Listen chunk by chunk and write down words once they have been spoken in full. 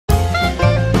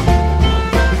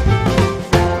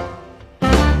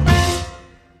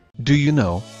Do you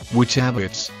know which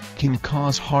habits can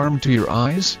cause harm to your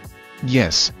eyes?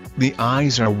 Yes, the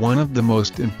eyes are one of the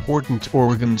most important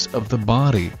organs of the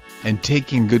body, and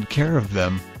taking good care of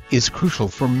them is crucial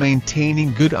for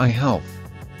maintaining good eye health.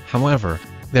 However,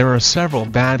 there are several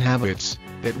bad habits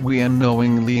that we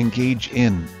unknowingly engage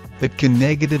in that can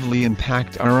negatively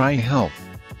impact our eye health.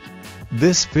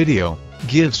 This video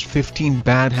gives 15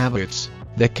 bad habits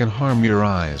that can harm your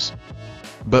eyes.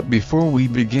 But before we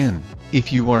begin,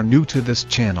 if you are new to this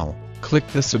channel, click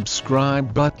the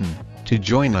subscribe button to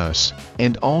join us,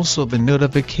 and also the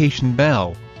notification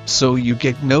bell, so you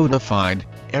get notified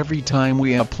every time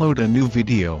we upload a new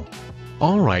video.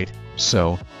 Alright,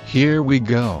 so, here we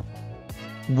go.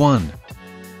 1.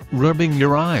 Rubbing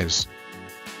your eyes.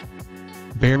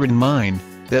 Bear in mind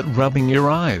that rubbing your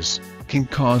eyes can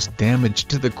cause damage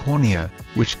to the cornea,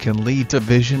 which can lead to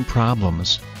vision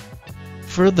problems.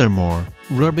 Furthermore,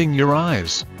 rubbing your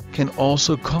eyes can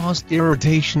also cause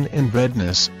irritation and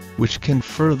redness, which can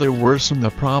further worsen the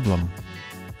problem.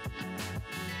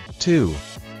 2.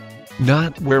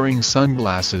 Not wearing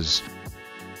sunglasses.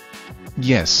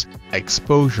 Yes,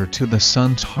 exposure to the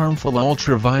sun's harmful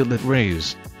ultraviolet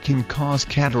rays can cause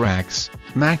cataracts,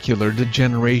 macular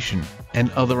degeneration,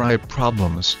 and other eye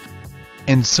problems.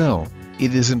 And so,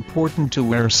 it is important to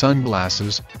wear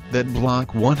sunglasses that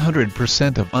block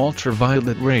 100% of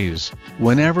ultraviolet rays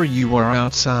whenever you are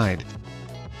outside.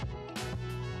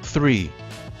 3.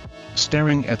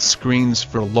 Staring at screens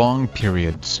for long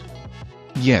periods.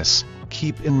 Yes,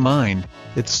 keep in mind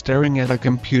that staring at a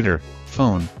computer,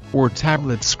 phone, or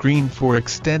tablet screen for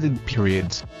extended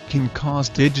periods can cause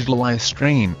digital eye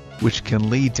strain, which can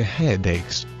lead to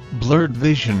headaches, blurred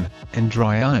vision, and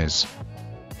dry eyes.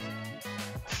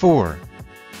 4.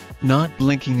 Not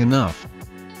blinking enough.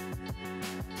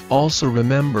 Also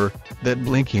remember that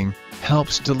blinking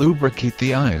helps to lubricate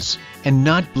the eyes, and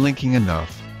not blinking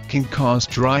enough can cause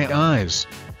dry eyes.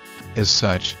 As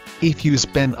such, if you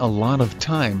spend a lot of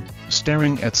time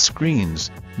staring at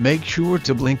screens, make sure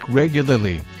to blink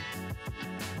regularly.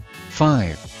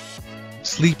 5.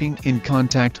 Sleeping in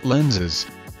contact lenses.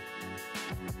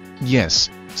 Yes,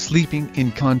 sleeping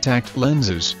in contact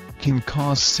lenses can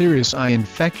cause serious eye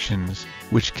infections,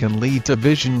 which can lead to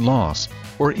vision loss,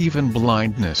 or even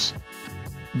blindness.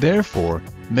 Therefore,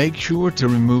 make sure to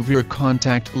remove your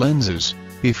contact lenses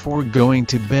before going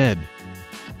to bed.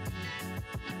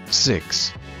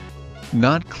 6.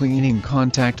 Not cleaning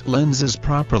contact lenses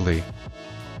properly.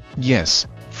 Yes,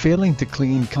 failing to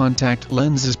clean contact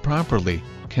lenses properly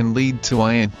can lead to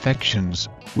eye infections,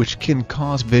 which can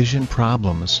cause vision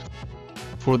problems.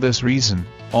 For this reason,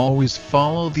 always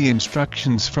follow the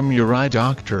instructions from your eye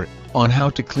doctor on how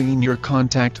to clean your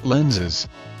contact lenses.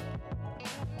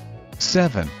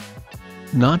 7.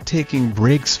 Not taking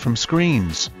breaks from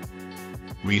screens.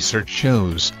 Research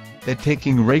shows that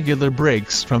taking regular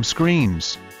breaks from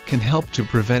screens can help to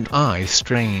prevent eye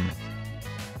strain.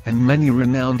 And many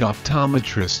renowned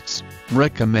optometrists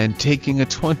recommend taking a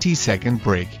 20-second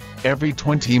break every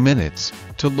 20 minutes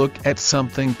to look at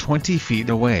something 20 feet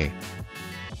away.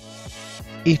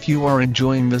 If you are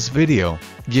enjoying this video,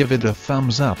 give it a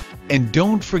thumbs up, and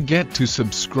don't forget to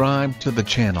subscribe to the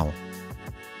channel.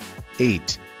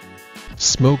 8.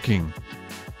 Smoking.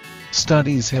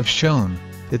 Studies have shown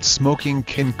that smoking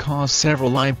can cause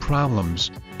several eye problems,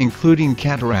 including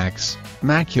cataracts,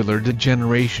 macular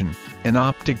degeneration, and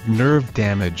optic nerve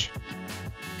damage.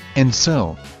 And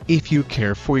so, if you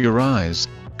care for your eyes,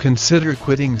 consider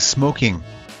quitting smoking.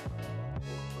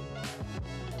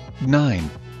 9.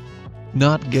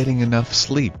 Not getting enough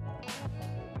sleep.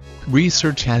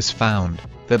 Research has found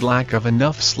that lack of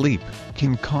enough sleep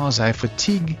can cause eye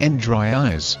fatigue and dry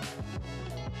eyes.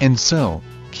 And so,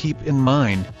 keep in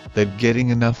mind that getting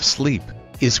enough sleep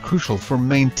is crucial for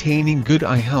maintaining good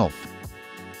eye health.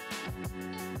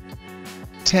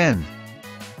 10.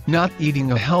 Not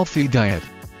eating a healthy diet.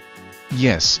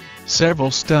 Yes,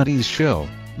 several studies show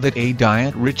that a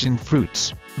diet rich in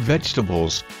fruits,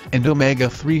 vegetables, and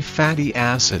omega-3 fatty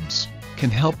acids can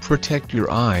help protect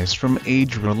your eyes from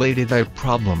age-related eye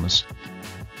problems.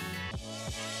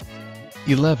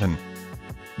 11.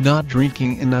 Not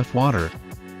drinking enough water.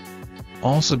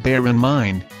 Also bear in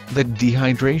mind that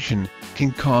dehydration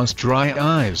can cause dry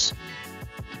eyes.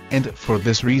 And for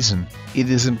this reason,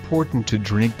 it is important to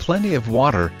drink plenty of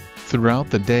water throughout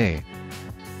the day.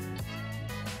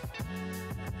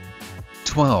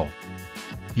 12.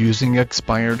 Using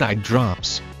expired eye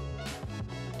drops.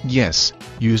 Yes,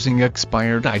 using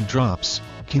expired eye drops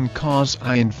can cause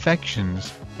eye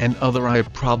infections and other eye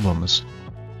problems.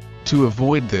 To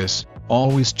avoid this,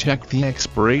 always check the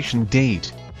expiration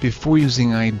date before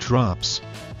using eye drops.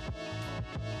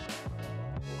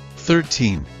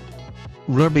 13.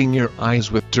 Rubbing your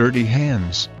eyes with dirty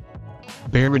hands.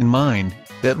 Bear in mind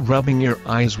that rubbing your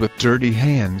eyes with dirty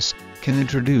hands can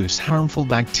introduce harmful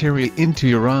bacteria into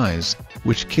your eyes,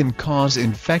 which can cause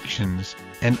infections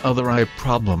and other eye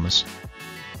problems.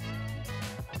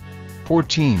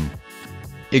 14.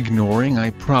 Ignoring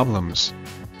eye problems.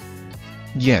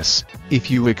 Yes, if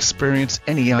you experience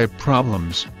any eye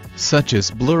problems, such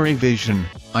as blurry vision,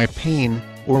 eye pain,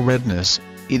 or redness,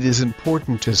 it is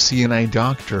important to see an eye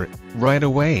doctor right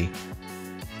away.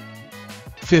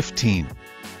 15.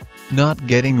 Not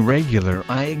getting regular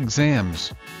eye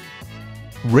exams.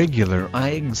 Regular eye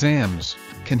exams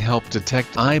can help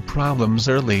detect eye problems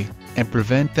early and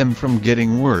prevent them from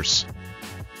getting worse.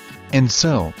 And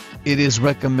so, it is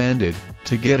recommended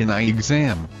to get an eye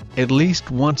exam at least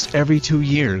once every 2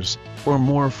 years, or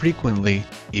more frequently,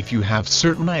 if you have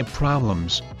certain eye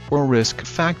problems or risk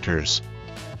factors.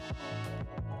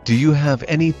 Do you have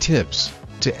any tips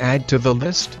to add to the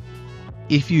list?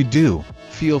 If you do,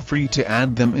 feel free to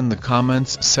add them in the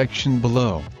comments section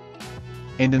below.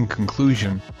 And in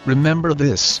conclusion, remember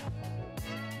this.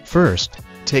 First,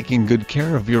 taking good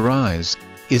care of your eyes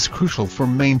is crucial for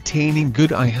maintaining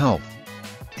good eye health.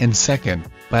 And second,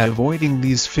 by avoiding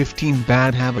these 15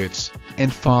 bad habits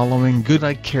and following good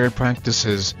eye care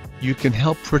practices, you can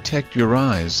help protect your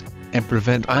eyes and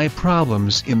prevent eye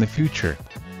problems in the future.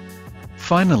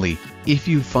 Finally, if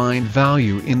you find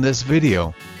value in this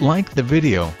video, like the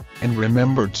video, and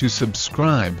remember to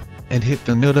subscribe and hit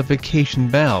the notification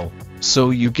bell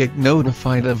so you get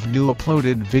notified of new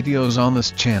uploaded videos on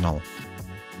this channel.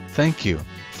 Thank you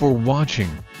for watching.